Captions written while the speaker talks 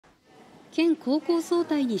県高校総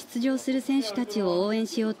体に出場する選手たちを応援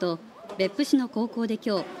しようと、別府市の高校で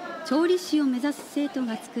今日、調理師を目指す生徒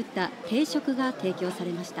が作った定食が提供さ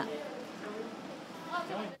れました。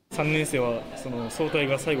3年生はその総体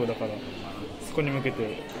が最後だから、そこに向け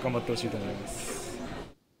て頑張ってほしいと思います。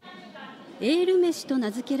エール飯と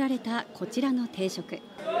名付けられたこちらの定食、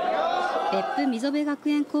別府溝部学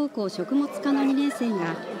園高校食物科の2年生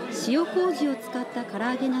が塩麹を使った唐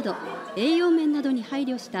揚げなど栄養面などに配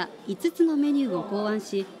慮した5つのメニューを考案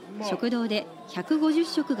し、食堂で150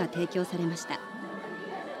食が提供されました。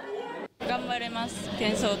頑張れます。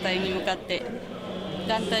県総体に向かって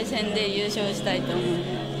団体戦で優勝したいと思う。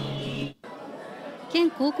県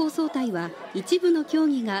高校総体は一部の競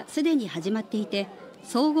技がすでに始まっていて、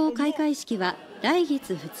総合開会式は来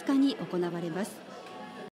月2日に行われます。